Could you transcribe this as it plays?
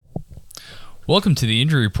Welcome to the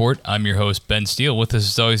Injury Report. I'm your host, Ben Steele. With us,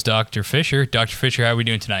 as always, Dr. Fisher. Dr. Fisher, how are we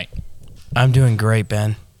doing tonight? I'm doing great,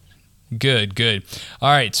 Ben. Good. All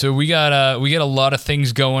right, so we got a lot of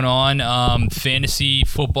things going on. Fantasy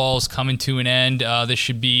football is coming to an end. This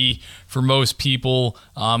should be, for most people,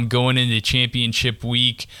 going into championship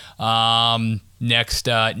week. Next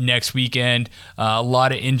weekend. A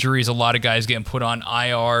lot of injuries, a lot of guys getting put on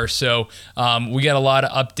IR. So we got a lot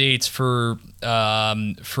of updates for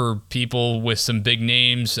people with some big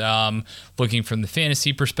names, looking from the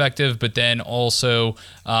fantasy perspective, but then also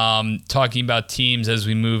talking about teams as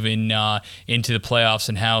we move into the playoffs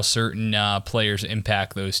and how certain players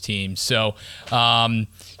impact those teams. So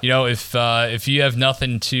if you have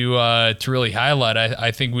nothing to really highlight,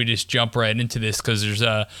 I think we just jump right into this because there's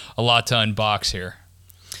a lot to unbox here.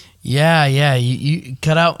 Yeah. You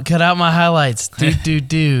cut out my highlights.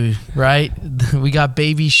 Do right? We got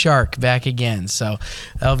Baby Shark back again, so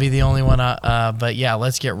that'll be the only one. But yeah,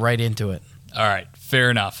 let's get right into it. All right, fair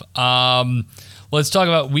enough. Let's talk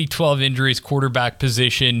about Week 12 injuries, quarterback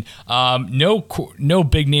position. No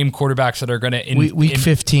big name quarterbacks that are going to Week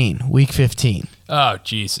 15. Week 15. Oh,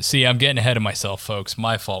 geez. See, I'm getting ahead of myself, folks.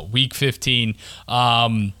 My fault. Week 15.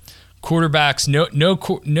 Quarterbacks, no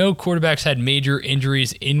quarterbacks had major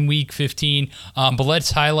injuries in Week 15, but let's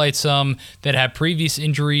highlight some that have previous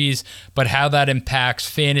injuries, but how that impacts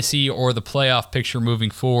fantasy or the playoff picture moving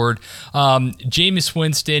forward. Jameis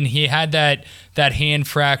Winston, he had that hand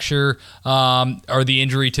fracture or the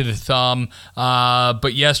injury to the thumb,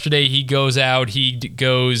 but yesterday he goes out. He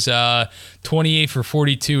goes 28 for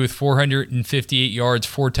 42 with 458 yards,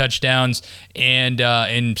 4 touchdowns,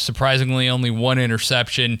 and surprisingly only 1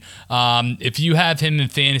 interception. If you have him in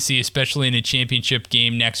fantasy, especially in a championship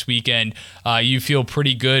game next weekend, you feel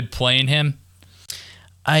pretty good playing him?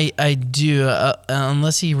 I do,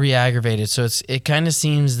 unless he re-aggravated. So it kind of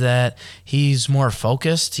seems that he's more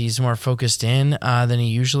focused. He's more focused in than he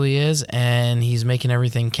usually is, and he's making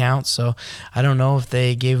everything count. So I don't know if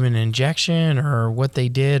they gave him an injection or what they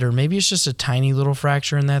did, or maybe it's just a tiny little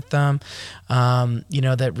fracture in that thumb,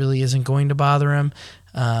 that really isn't going to bother him.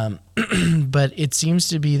 But it seems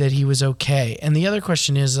to be that he was okay. And the other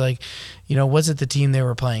question is, was it the team they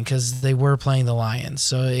were playing? Because they were playing the Lions.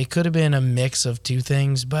 So it could have been a mix of two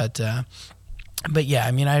things. But yeah,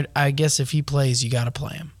 I mean, I guess if he plays, you got to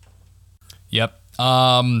play him. Yep.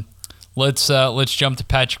 Let's jump to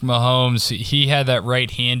Patrick Mahomes. He had that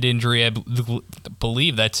right hand injury. I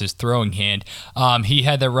believe that's his throwing hand. He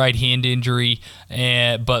had that right hand injury,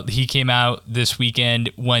 but he came out this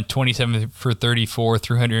weekend, went 27 for 34,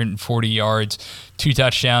 340 yards, 2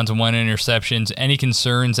 touchdowns, and 1 interception. Any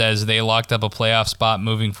concerns as they locked up a playoff spot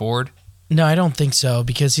moving forward? No, I don't think so,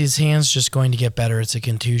 because his hand's just going to get better. It's a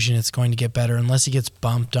contusion. It's going to get better unless he gets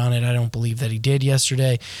bumped on it. I don't believe that he did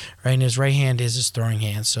yesterday. Right, and his right hand is his throwing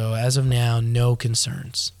hand. So as of now, no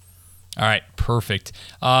concerns. All right, perfect.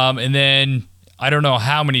 And then I don't know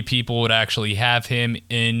how many people would actually have him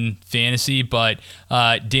in fantasy, but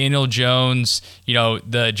Daniel Jones,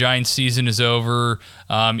 the Giants season is over.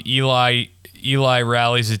 Eli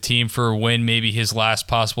rallies the team for a win, maybe his last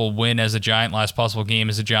possible win as a Giant, last possible game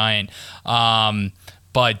as a Giant.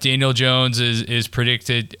 But Daniel Jones is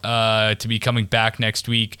predicted to be coming back next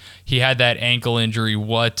week. He had that ankle injury.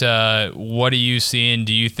 What are you seeing?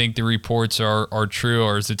 Do you think the reports are true,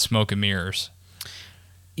 or is it smoke and mirrors?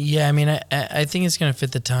 Yeah, I mean, I think it's going to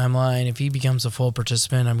fit the timeline. If he becomes a full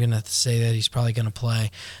participant, I'm going to say that he's probably going to play.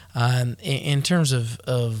 In terms of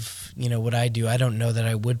what I do, I don't know that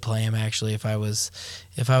I would play him actually if I was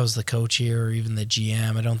the coach here or even the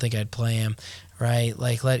GM. I don't think I'd play him. Right,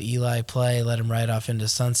 let Eli play, let him ride off into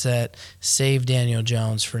sunset, save Daniel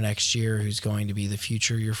Jones for next year, who's going to be the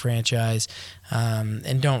future of your franchise,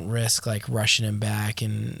 and don't risk rushing him back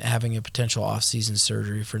and having a potential off-season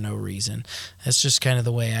surgery for no reason. That's just kind of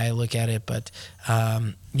the way I look at it, but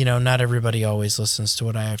not everybody always listens to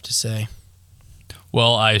what I have to say.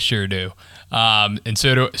 Well, I sure do. And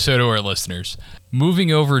so do our listeners.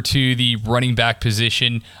 Moving over to the running back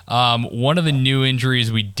position, one of the new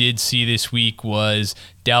injuries we did see this week was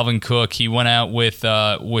Dalvin Cook. He went out with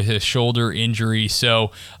a shoulder injury.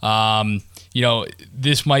 So,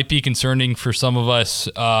 this might be concerning for some of us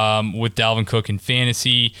with Dalvin Cook in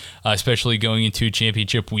fantasy, especially going into a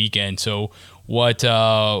championship weekend. So what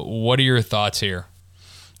are your thoughts here?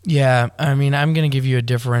 Yeah, I mean, I'm going to give you a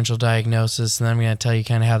differential diagnosis, and then I'm going to tell you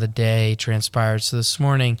kind of how the day transpired. So this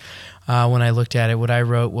morning, when I looked at it, what I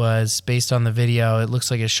wrote was, based on the video, it looks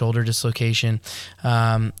like a shoulder dislocation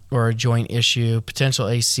or a joint issue, potential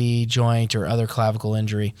AC, joint, or other clavicle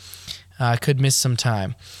injury. Could miss some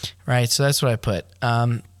time, right? So that's what I put.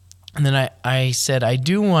 And then I said, I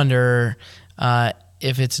do wonder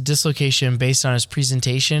if it's a dislocation based on his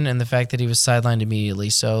presentation and the fact that he was sidelined immediately.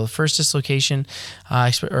 So the first dislocation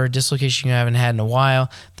or dislocation you haven't had in a while,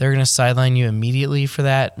 they're going to sideline you immediately for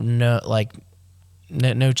that. No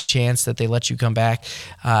chance that they let you come back.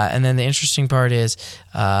 And then the interesting part is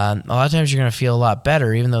a lot of times you're going to feel a lot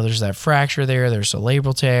better, even though there's that fracture there, there's a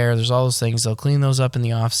labral tear, there's all those things. They'll clean those up in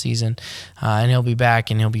the off season, and he'll be back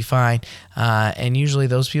and he'll be fine. And usually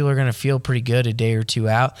those people are going to feel pretty good a day or two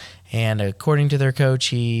out. And according to their coach,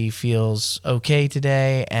 he feels okay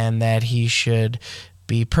today and that he should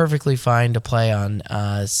be perfectly fine to play on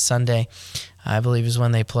Sunday, I believe is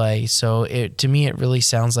when they play. So to me, it really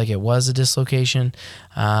sounds like it was a dislocation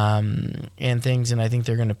and things, and I think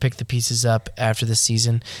they're going to pick the pieces up after the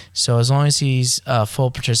season. So as long as he's a full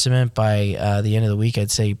participant by the end of the week,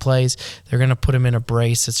 I'd say he plays. They're going to put him in a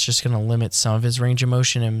brace that's just going to limit some of his range of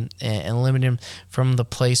motion and limit him from the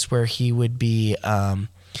place where he would be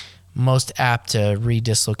most apt to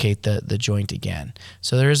re-dislocate the joint again.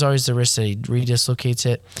 So there is always the risk that he re-dislocates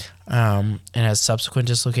it and has subsequent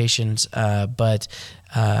dislocations, but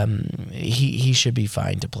he should be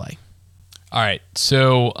fine to play. All right,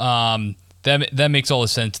 so that makes all the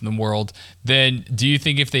sense in the world. Then do you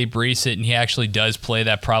think if they brace it and he actually does play,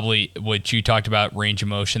 that probably, what you talked about, range of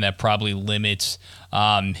motion, that probably limits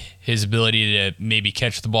his ability to maybe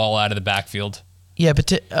catch the ball out of the backfield? Yeah,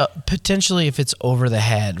 but potentially if it's over the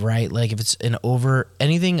head, right? Like if it's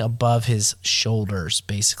anything above his shoulders,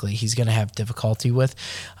 basically, he's going to have difficulty with.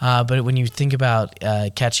 But when you think about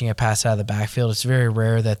catching a pass out of the backfield, it's very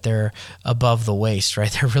rare that they're above the waist,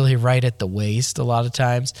 right? They're really right at the waist a lot of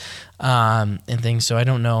times and things. So I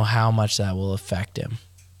don't know how much that will affect him.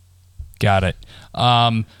 Got it.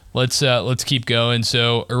 Let's keep going.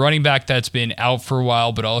 So a running back that's been out for a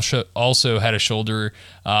while, but also had a shoulder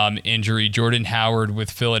injury, Jordan Howard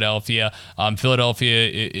with Philadelphia.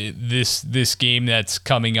 Philadelphia, this game that's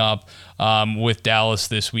coming up with Dallas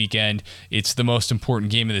this weekend, it's the most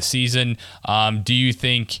important game of the season. Do you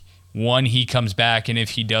think, one, he comes back, and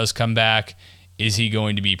if he does come back, is he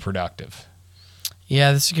going to be productive?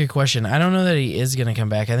 Yeah, that's a good question. I don't know that he is going to come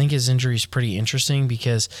back. I think his injury is pretty interesting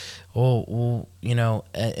because,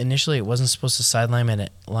 initially it wasn't supposed to sideline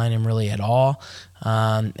him really at all,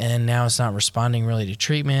 and now it's not responding really to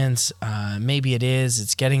treatments. Maybe it is.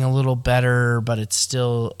 It's getting a little better, but it's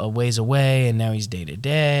still a ways away, and now he's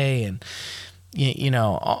day-to-day, and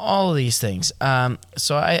all of these things.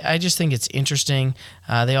 So I just think it's interesting.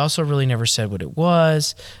 They also really never said what it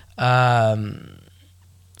was.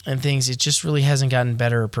 And things, it just really hasn't gotten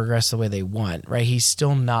better or progressed the way they want, right? He's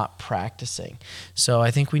still not practicing. So I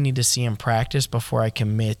think we need to see him practice before I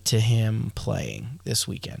commit to him playing this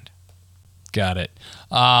weekend. Got it.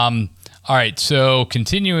 All right, so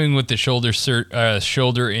continuing with the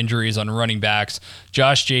shoulder injuries on running backs,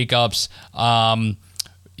 Josh Jacobs,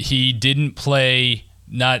 he didn't play,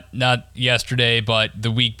 not yesterday, but the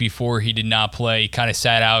week before he did not play, kind of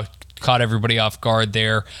sat out, caught everybody off guard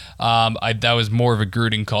there. That was more of a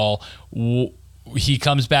Gruden call. He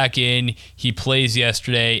comes back in. He plays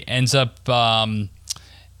yesterday. Ends up, I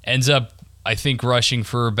think, rushing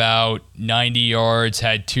for about 90 yards.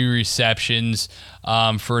 Had 2 receptions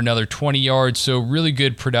for another 20 yards. So really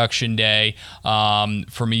good production day from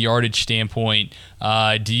a yardage standpoint.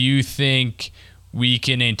 Do you think we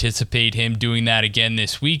can anticipate him doing that again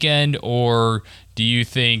this weekend, or do you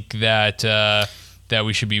think that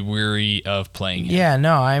we should be weary of playing him? Yeah,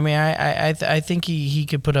 no, I mean, I think he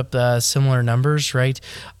could put up similar numbers, right?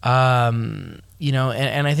 And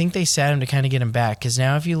I think they sat him to kind of get him back, because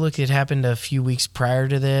now if you look, it happened a few weeks prior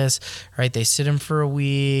to this, right? They sit him for a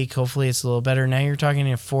week. Hopefully it's a little better. Now you're talking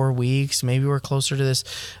in 4 weeks. Maybe we're closer to this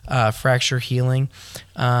fracture healing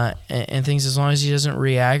and things. As long as he doesn't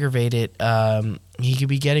re-aggravate it, he could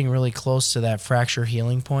be getting really close to that fracture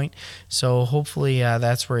healing point. So hopefully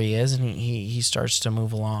that's where he is, and he starts to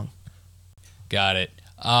move along. Got it.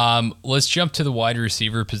 Let's jump to the wide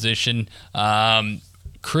receiver position.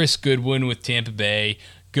 Chris Goodwin with Tampa Bay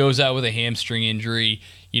goes out with a hamstring injury.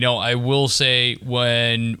 I will say,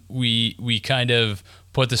 when we kind of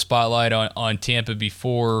put the spotlight on Tampa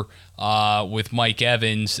before with Mike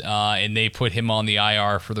Evans, and they put him on the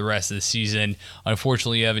IR for the rest of the season.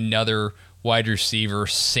 Unfortunately, you have another wide receiver,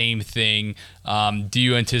 same thing. Do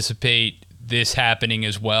you anticipate this happening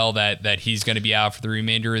as well, that he's going to be out for the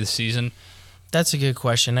remainder of the season? That's a good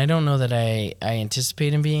question. I don't know that I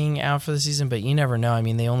anticipate him being out for the season, but you never know. I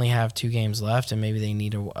mean, they only have 2 games left, and maybe they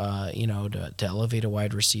need to elevate a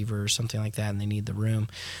wide receiver or something like that, and they need the room.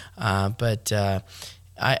 But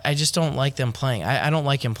I just don't like them playing. I don't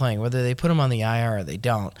like him playing. Whether they put him on the IR or they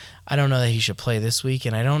don't, I don't know that he should play this week,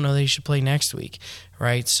 and I don't know that he should play next week,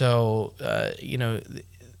 right? So,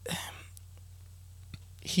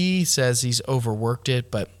 he says he's overworked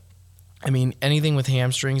it, but, I mean, anything with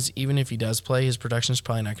hamstrings, even if he does play, his production is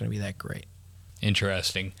probably not going to be that great.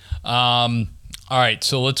 Interesting. All right,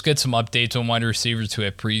 so let's get some updates on wide receivers who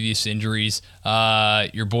had previous injuries.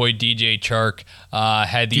 Your boy DJ Chark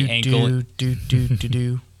had the ankle.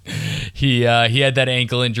 He had that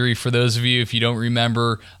ankle injury. For those of you, if you don't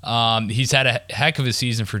remember, he's had a heck of a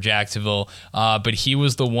season for Jacksonville, but he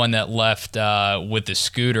was the one that left with the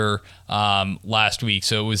scooter last week.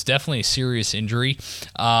 So it was definitely a serious injury.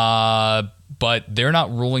 But they're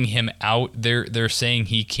not ruling him out. They're saying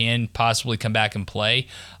he can possibly come back and play.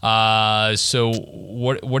 So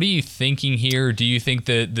what are you thinking here? Do you think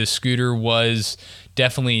that the scooter was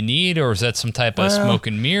definitely a need, or is that some type of smoke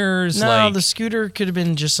and mirrors? No, the scooter could have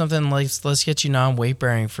been just something like, let's get you non-weight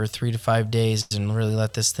bearing for 3 to 5 days and really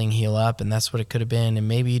let this thing heal up, and that's what it could have been. And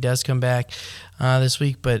maybe he does come back this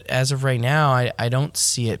week, but as of right now, I don't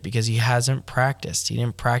see it because he hasn't practiced. He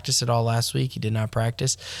didn't practice at all last week. He did not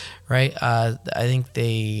practice, right? I think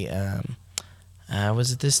they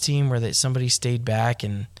was it this team where somebody stayed back,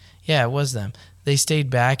 and yeah, it was them. They stayed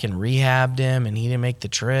back and rehabbed him, and he didn't make the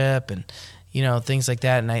trip, and things like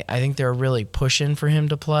that. And I think they're really pushing for him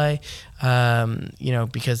to play,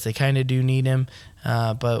 because they kind of do need him.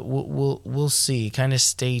 But we'll see. Kind of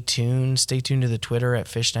stay tuned. Stay tuned to the Twitter at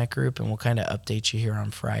Fishnet Group, and we'll kind of update you here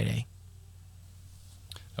on Friday.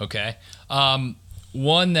 Okay.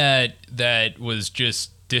 One that was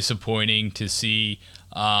just disappointing to see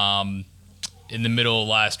in the middle of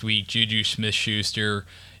last week, Juju Smith-Schuster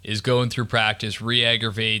is going through practice,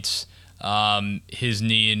 re-aggravates his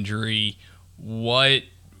knee injury. What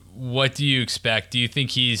do you expect? Do you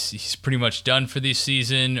think he's pretty much done for this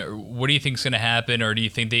season? Or what do you think is going to happen? Or do you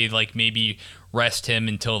think they maybe rest him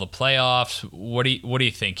until the playoffs? What do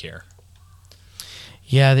you think here?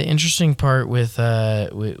 Yeah, the interesting part with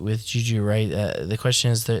Juju, right? The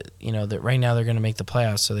question is that that right now they're going to make the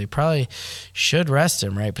playoffs, so they probably should rest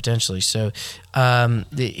him, right? Potentially. So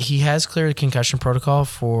he has cleared concussion protocol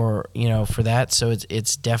for that, so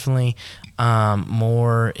it's definitely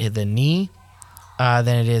more the knee than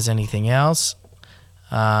it is anything else.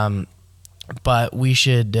 But we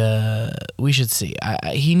should see.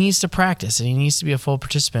 He needs to practice, and he needs to be a full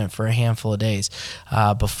participant for a handful of days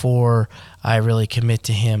before I really commit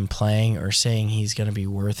to him playing or saying he's going to be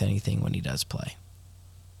worth anything when he does play.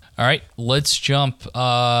 All right, let's jump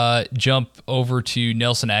over to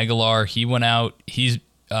Nelson Aguilar. He went out. He's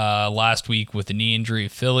last week with a knee injury.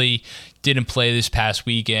 Philly didn't play this past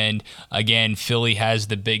weekend. Again, Philly has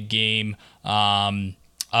the big game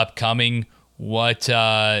upcoming. What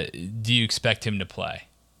do you expect him to play?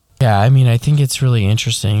 Yeah, I mean, I think it's really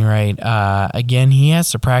interesting, right? Again, he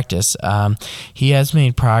has to practice. He has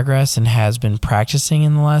made progress and has been practicing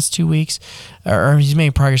in the last 2 weeks, or he's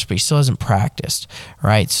made progress, but he still hasn't practiced,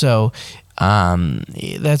 right? So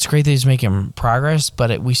that's great that he's making progress,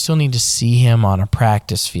 but we still need to see him on a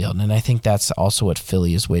practice field, and I think that's also what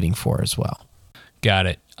Philly is waiting for as well. Got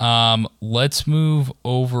it. Let's move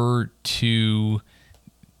over to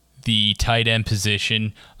the tight end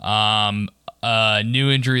position.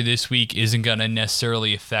 New injury this week isn't going to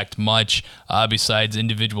necessarily affect much besides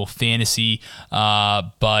individual fantasy,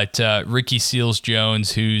 but Ricky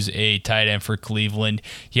Seals-Jones, who's a tight end for Cleveland,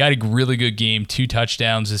 he had a really good game, 2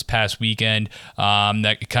 touchdowns this past weekend.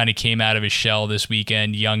 That kind of came out of his shell this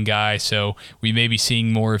weekend, young guy, so we may be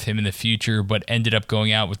seeing more of him in the future, but ended up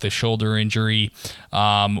going out with a shoulder injury.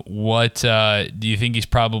 What do you think he's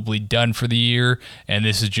probably done for the year, and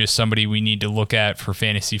this is just somebody we need to look at for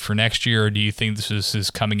fantasy for next year, or do you think this is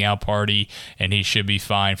his coming out party and he should be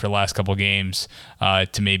fine for the last couple games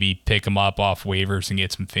to maybe pick him up off waivers and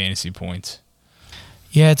get some fantasy points?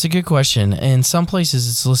 Yeah, it's a good question. In some places,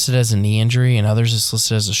 it's listed as a knee injury, and others it's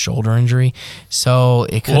listed as a shoulder injury. So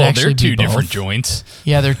it could actually be both. They're 2 different joints.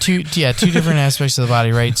 Yeah, they're two different aspects of the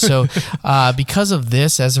body, right? So because of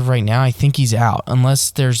this, as of right now, I think he's out,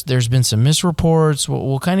 unless there's been some misreports.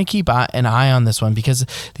 We'll kind of keep an eye on this one, because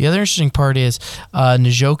the other interesting part is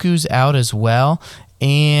Njoku's out as well,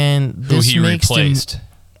 and this who he makes replaced.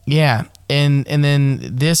 Yeah, and then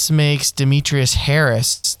this makes Demetrius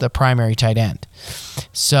Harris the primary tight end.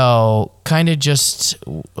 So kind of just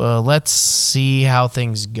let's see how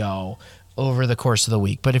things go over the course of the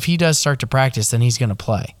week. But if he does start to practice, then he's going to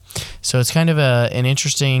play. So it's kind of an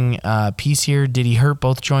interesting piece here. Did he hurt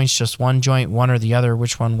both joints, just one joint, one or the other?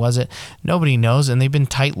 Which one was it? Nobody knows, and they've been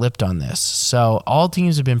tight-lipped on this. So all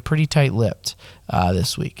teams have been pretty tight-lipped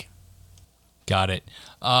this week. Got it.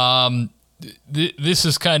 This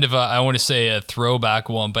is kind of I want to say a throwback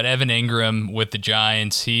one, but Evan Ingram with the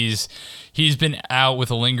Giants, he's been out with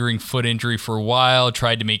a lingering foot injury for a while,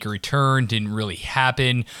 tried to make a return, didn't really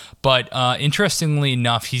happen. But interestingly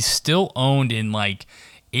enough, he's still owned in like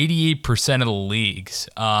 88% of the leagues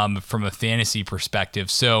from a fantasy perspective.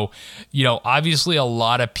 So, obviously a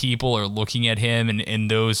lot of people are looking at him, and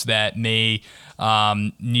those that may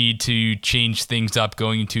need to change things up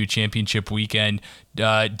going into championship weekend.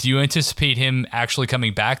 Do you anticipate him actually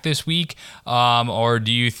coming back this week? Or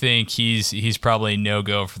do you think he's probably a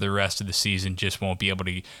no-go for the rest of the season, just won't be able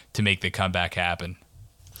to make the comeback happen?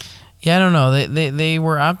 Yeah, I don't know. They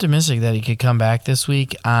were optimistic that he could come back this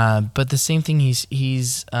week, but the same thing, he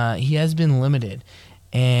has been limited,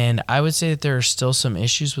 and I would say that there are still some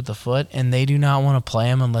issues with the foot, and they do not want to play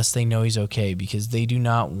him unless they know he's okay, because they do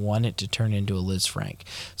not want it to turn into a Liz Frank.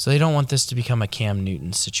 So they don't want this to become a Cam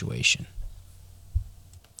Newton situation.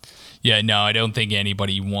 Yeah, no, I don't think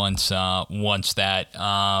anybody wants that.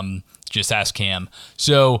 Just ask Cam.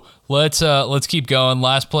 So let's keep going.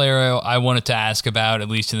 Last player I wanted to ask about, at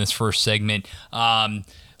least in this first segment.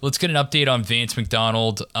 Let's get an update on Vance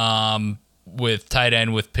McDonald with tight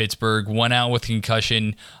end with Pittsburgh. One out with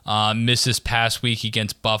concussion. Missed this past week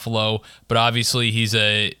against Buffalo, but obviously he's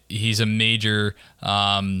a major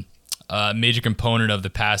major component of the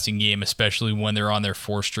passing game, especially when they're on their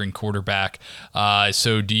 4-string quarterback.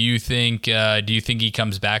 So do you think he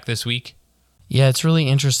comes back this week? Yeah, it's really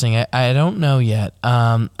interesting. I don't know yet.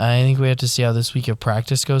 I think we have to see how this week of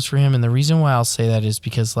practice goes for him. And the reason why I'll say that is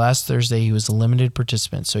because last Thursday he was a limited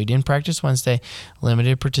participant. So he didn't practice Wednesday,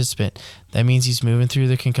 limited participant. That means he's moving through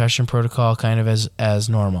the concussion protocol kind of as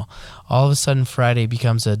normal. All of a sudden Friday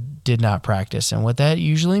becomes a did not practice. And what that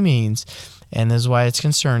usually means, and this is why it's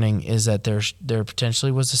concerning, is that there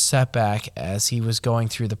potentially was a setback as he was going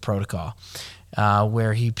through the protocol.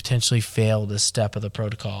 Where he potentially failed a step of the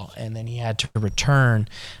protocol, and then he had to return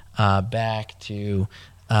back to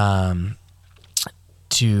a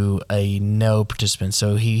no participant.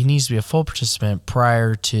 So he needs to be a full participant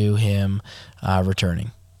prior to him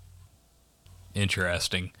returning.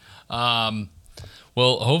 Interesting.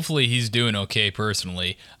 Well, hopefully he's doing okay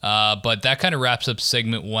personally. But that kind of wraps up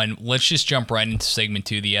segment 1. Let's just jump right into segment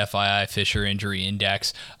 2, the FII Fisher Injury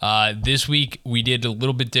Index. This week we did a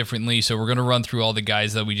little bit differently, so we're going to run through all the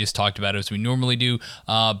guys that we just talked about as we normally do.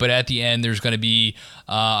 But at the end, there's going to be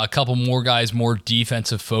a couple more guys, more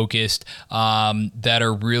defensive focused, that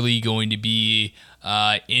are really going to be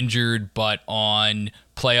injured, but on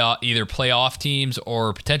either playoff teams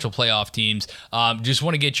or potential playoff teams. Just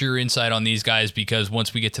want to get your insight on these guys, because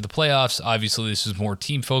once we get to the playoffs, obviously this is more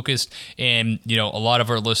team focused, and a lot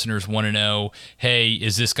of our listeners want to know, hey,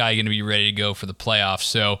 is this guy going to be ready to go for the playoffs?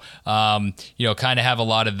 So kind of have a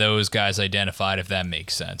lot of those guys identified, if that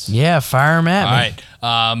makes sense. Yeah, fire him at me.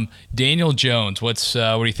 All right, Daniel Jones, what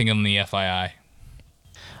do you think on the FII?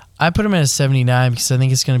 I put him at a 79 because I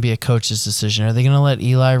think it's going to be a coach's decision. Are they going to let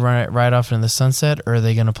Eli run it right off into the sunset, or are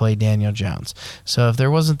they going to play Daniel Jones? So if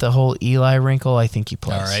there wasn't the whole Eli wrinkle, I think he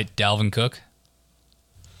plays. All right, Dalvin Cook?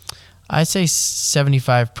 I'd say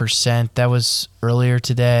 75%. That was earlier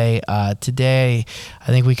today. Today, I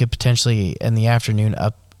think we could potentially, in the afternoon,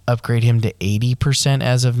 upgrade him to 80%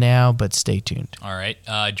 as of now, but stay tuned. All right,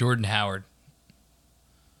 Jordan Howard.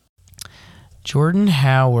 Jordan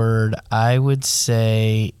Howard, I would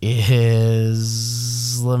say,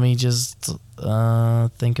 is... Let me just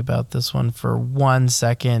think about this one for 1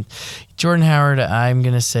 second. Jordan Howard, I'm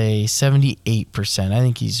going to say 78%. I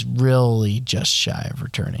think he's really just shy of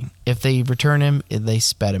returning. If they return him, they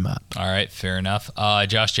sped him up. All right, fair enough.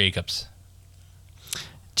 Josh Jacobs.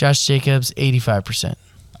 Josh Jacobs, 85%.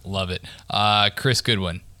 Love it. Chris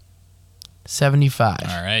Goodwin. 75.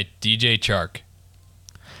 All right, DJ Chark.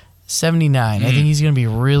 79. I think he's going to be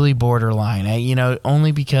really borderline.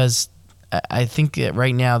 Only because I think that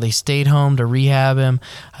right now they stayed home to rehab him.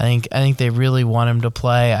 I think they really want him to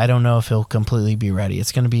play. I don't know if he'll completely be ready.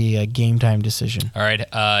 It's going to be a game time decision. All right,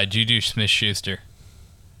 Juju Smith-Schuster.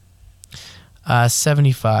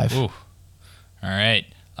 75. Ooh. All right,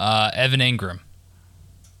 Evan Ingram.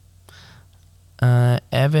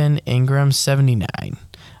 Evan Ingram, 79.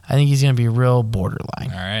 I think he's going to be real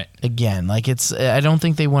borderline. All right. Again, I don't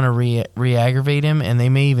think they want to re-aggravate him, and they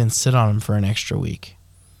may even sit on him for an extra week.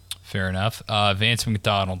 Fair enough. Vance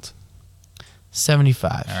McDonald.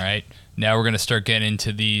 75. All right. Now we're going to start getting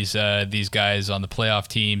into these guys on the playoff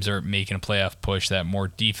teams or making a playoff push that more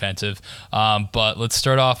defensive. But let's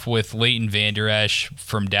start off with Leighton Vander Esch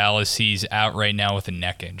from Dallas. He's out right now with a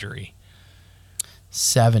neck injury.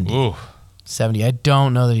 70. Ooh. 70. I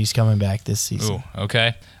don't know that he's coming back this season. Ooh,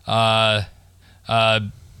 okay.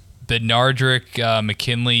 Benardrick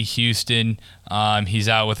McKinley, Houston. He's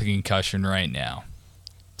out with a concussion right now.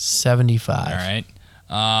 75. All right.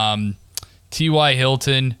 T.Y.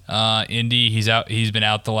 Hilton, Indy. He's out. He's been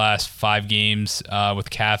out the last 5 games with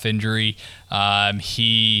calf injury.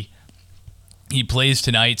 He plays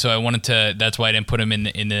tonight, so I wanted to. That's why I didn't put him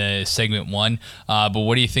in the segment 1. But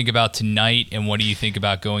what do you think about tonight, and what do you think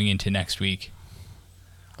about going into next week?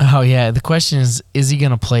 Oh, yeah. The question is he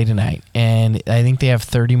going to play tonight? And I think they have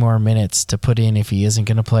 30 more minutes to put in if he isn't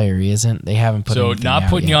going to play or he isn't. They haven't put So not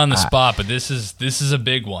putting you on the yet. spot, but this is a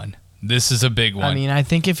big one. This is a big one. I mean, I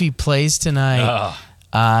think if he plays tonight,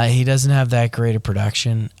 he doesn't have that great of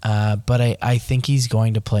production. But I think he's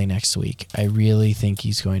going to play next week. I really think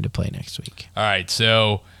he's going to play next week. All right.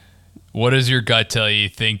 So what does your gut tell you?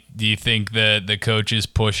 Do you think the coaches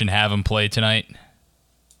push and have him play tonight?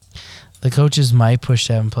 The coaches might push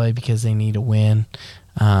to have him play because they need a win,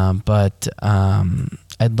 but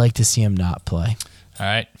I'd like to see him not play. All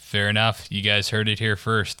right, fair enough. You guys heard it here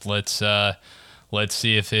first. Let's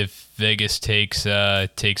see if Vegas takes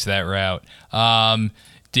that route.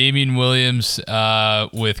 Damian Williams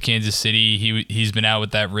with Kansas City, he's been out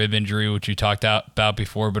with that rib injury, which we talked about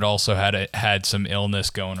before, but also had some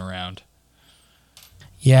illness going around.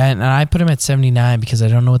 Yeah, and I put him at 79 because I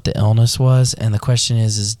don't know what the illness was, and the question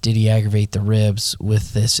is did he aggravate the ribs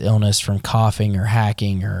with this illness from coughing or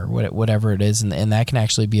hacking or whatever it is, and that can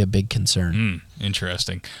actually be a big concern.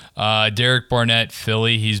 Interesting. Derek Barnett,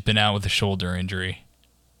 Philly, he's been out with a shoulder injury.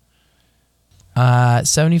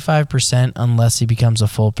 75% unless he becomes a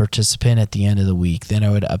full participant at the end of the week. Then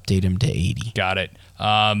I would update him to 80. Got it.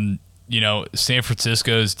 San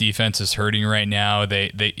Francisco's defense is hurting right now.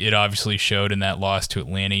 It obviously showed in that loss to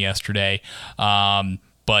Atlanta yesterday.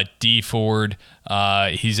 But Dee Ford,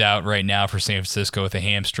 he's out right now for San Francisco with a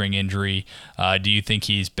hamstring injury. Do you think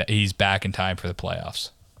he's back in time for the playoffs?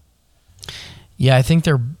 Yeah, I think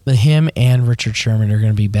him and Richard Sherman are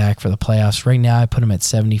going to be back for the playoffs. Right now, I put him at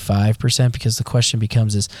 75% because the question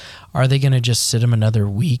becomes are they going to just sit him another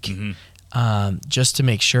week? Mm-hmm. Just to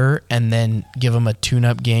make sure, and then give them a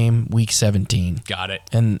tune-up game week 17. Got it.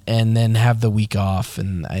 And then have the week off,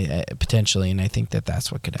 and I potentially, and I think that's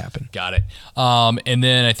what could happen. Got it. And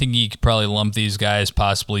then I think you could probably lump these guys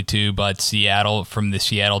possibly too, but Seattle, from the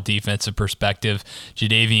Seattle defensive perspective,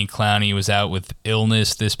 Jadeveon Clowney was out with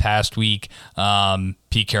illness this past week.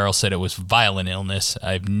 Pete Carroll said it was violent illness.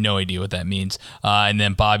 I have no idea what that means. And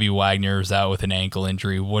then Bobby Wagner was out with an ankle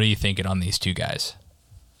injury. What are you thinking on these two guys?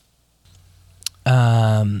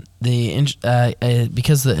 Because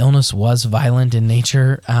the illness was violent in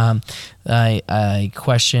nature, I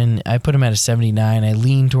put him at a 79. I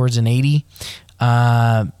lean towards an 80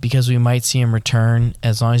 because we might see him return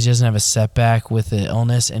as long as he doesn't have a setback with the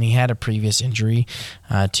illness, and he had a previous injury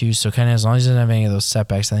too, so kind of as long as he doesn't have any of those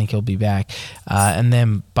setbacks, I think he'll be back. And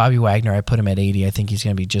then Bobby Wagner, I put him at 80. I think he's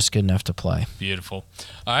going to be just good enough to play. Beautiful.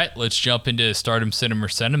 All right, let's jump into Stardom, Sit 'em, or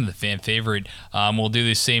Send 'em, the fan favorite. We'll do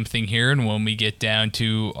the same thing here, and when we get down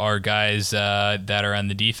to our guys that are on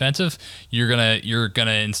the defensive, you're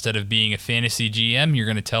gonna instead of being a fantasy GM, you're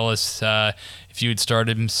gonna tell us if you would start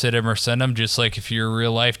him, sit him, or send him, just like if you're a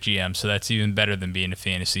real life GM. So that's even better than being a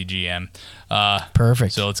fantasy GM.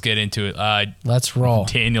 Perfect. So let's get into it. Let's roll.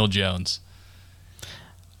 Daniel Jones.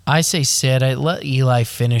 I say sit. I let Eli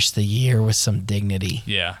finish the year with some dignity.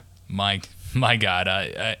 Yeah, my God.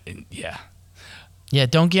 Yeah. Yeah,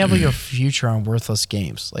 don't gamble your future on worthless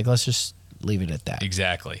games. Let's just leave it at that.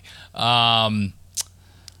 Exactly.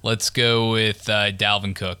 Let's go with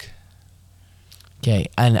Dalvin Cook. Okay,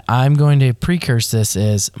 and I'm going to precurse this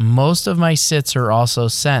as most of my sits are also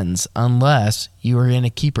sends unless you are in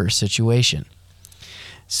a keeper situation.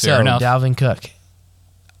 Fair So, enough. Dalvin Cook.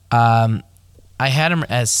 I had him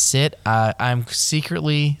as sit. I'm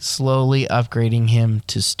secretly, slowly upgrading him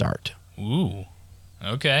to start. Ooh,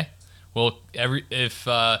 okay. Well,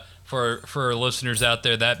 for our listeners out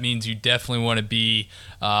there, that means you definitely want to be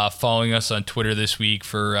following us on Twitter this week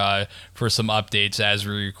for some updates as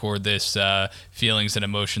we record this. Feelings and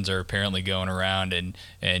emotions are apparently going around, and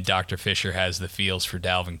Dr. Fisher has the feels for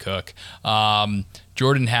Dalvin Cook.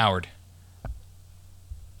 Jordan Howard.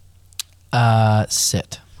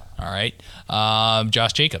 Sit. All right.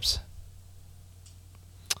 Josh Jacobs.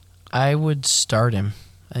 I would start him.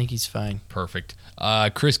 I think he's fine. Perfect.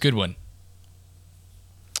 Chris Goodwin.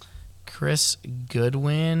 Chris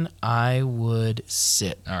Goodwin, I would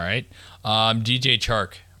sit. All right. DJ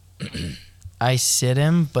Chark. I sit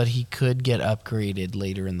him, but he could get upgraded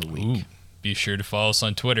later in the week. Ooh, be sure to follow us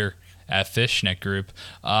on Twitter at Fishnet Group.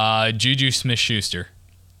 Juju Smith-Schuster.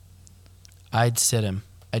 I'd sit him.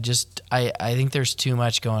 I think there's too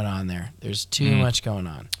much going on there. There's too much going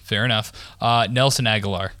on. Fair enough. Nelson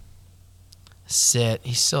Aguilar. Sit.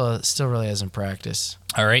 He still really hasn't practiced.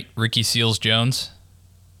 All right. Ricky Seals-Jones.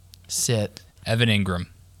 Sit. Evan Ingram.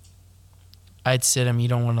 I'd sit him. You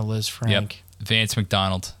don't want to lose Frank. Yep. Vance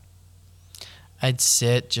McDonald. I'd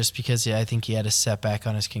sit just because I think he had a setback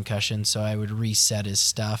on his concussion, so I would reset his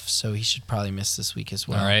stuff. So he should probably miss this week as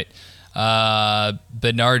well. All right.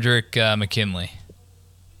 Benardrick McKinley.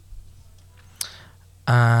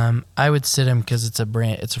 I would sit him because it's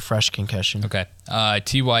a fresh concussion. Okay.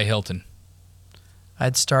 T.Y. Hilton.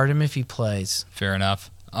 I'd start him if he plays. Fair enough.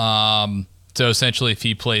 So essentially, if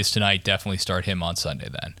he plays tonight, definitely start him on Sunday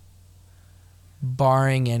then.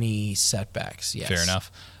 Barring any setbacks, yes. Fair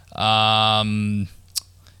enough.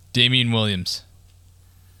 Damian Williams.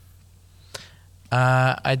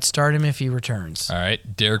 I'd start him if he returns. All right.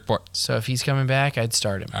 So if he's coming back, I'd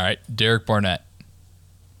start him. All right. Derek Barnett.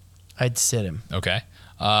 I'd sit him. Okay.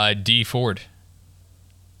 D. Ford.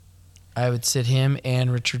 I would sit him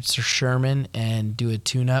and Richard Sherman and do a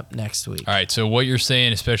tune-up next week. All right. So what you're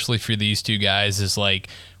saying, especially for these two guys, is like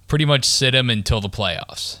pretty much sit them until the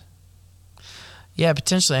playoffs. Yeah,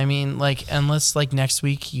 potentially. I mean, like unless like next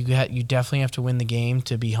week you definitely have to win the game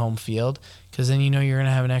to be home field, because then you're going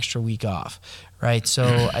to have an extra week off, right?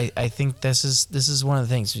 So I think this is one of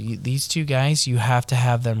the things. These two guys, you have to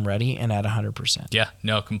have them ready and at 100%. Yeah,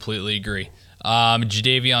 no, completely agree.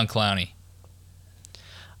 Jadeveon Clowney.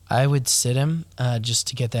 I would sit him just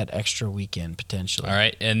to get that extra weekend potentially. All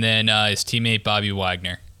right, and then his teammate Bobby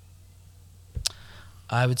Wagner.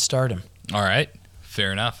 I would start him. All right,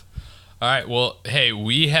 fair enough. All right, well, hey,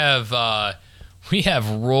 we have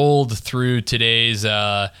rolled through today's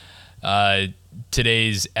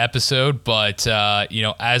episode, but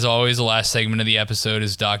as always, the last segment of the episode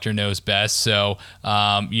is Doctor Knows Best. So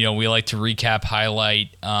we like to recap,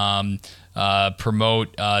 highlight,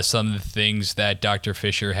 promote some of the things that Dr.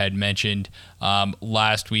 Fisher had mentioned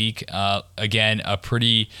last week. Again, a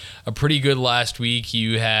pretty good last week.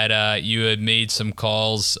 You had made some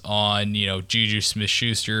calls on Juju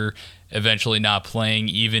Smith-Schuster eventually not playing,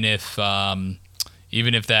 even if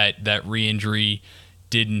that re-injury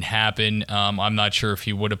didn't happen. I'm not sure if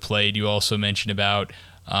he would have played. You also mentioned about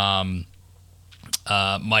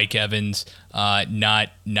Mike Evans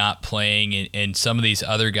not playing, and some of these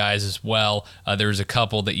other guys as well. There's a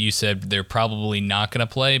couple that you said they're probably not going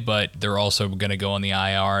to play, but they're also going to go on the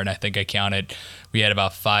IR. And I think I counted, we had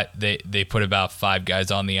about 5. They put about 5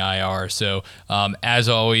 guys on the IR. So as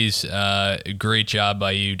always, great job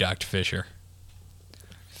by you, Dr. Fisher.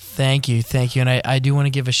 Thank you. And I do want to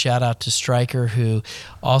give a shout out to Stryker, who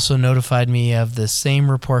also notified me of the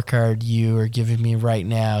same report card you are giving me right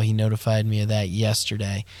now. He notified me of that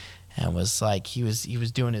yesterday, and was like he was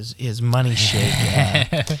doing his money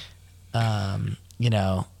shake,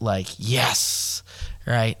 like yes,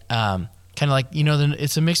 right. Kind of like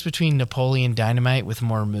it's a mix between Napoleon Dynamite with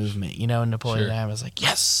more movement. Napoleon Dynamite was like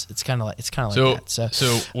yes. It's kind of like that.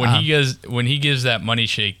 So when he gives that money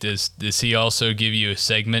shake, does he also give you a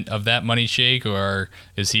segment of that money shake, or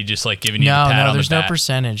is he just like giving you the pat on the back? No, there's no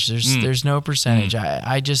percentage. There's no percentage.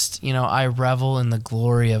 I just I revel in the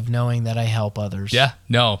glory of knowing that I help others. Yeah,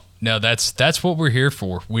 no, that's what we're here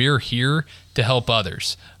for. We're here to help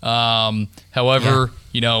others. However,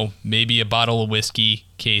 maybe a bottle of whiskey,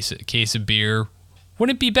 case of beer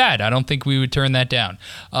wouldn't be bad. I don't think we would turn that down.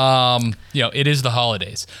 It is the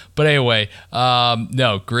holidays. But anyway,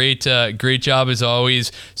 great job as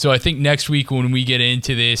always. So I think next week when we get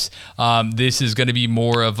into this, this is going to be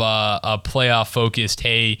more of a playoff focused.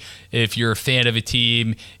 Hey, if you're a fan of a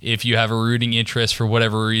team, if you have a rooting interest for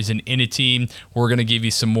whatever reason in a team, we're going to give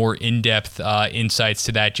you some more in-depth insights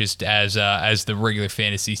to that just as the regular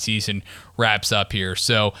fantasy season wraps up here.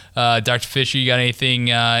 So, Dr. Fisher, you got anything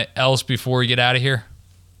else before we get out of here?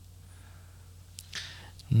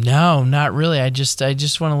 No, not really. I just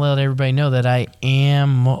want to let everybody know that I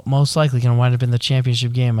am most likely going to wind up in the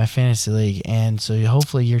championship game of my fantasy league, and so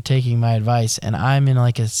hopefully you're taking my advice. And I'm in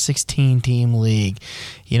like a 16-team league.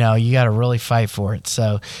 You got to really fight for it.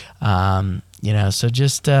 So, so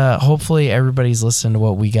just hopefully everybody's listening to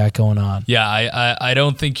what we got going on. Yeah, I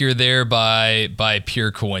don't think you're there by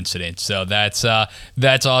pure coincidence. So that's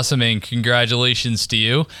awesome, and congratulations to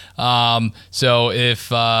you. So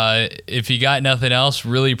if you got nothing else,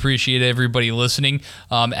 really appreciate everybody listening.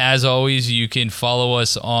 As always, you can follow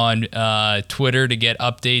us on Twitter to get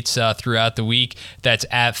updates throughout the week. That's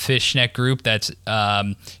at Fishnet Group. That's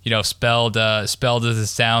spelled as it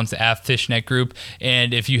sounds, at Fishnet Group.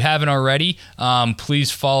 And if you haven't already,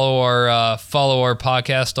 Please follow our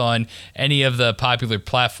podcast on any of the popular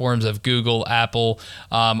platforms of Google, Apple,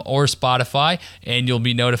 or Spotify, and you'll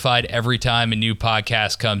be notified every time a new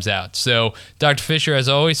podcast comes out. So, Dr. Fisher, as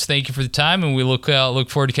always, thank you for the time, and we look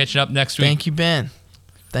forward to catching up next week. Thank you, Ben.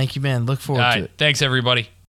 Look forward to it. Thanks, everybody.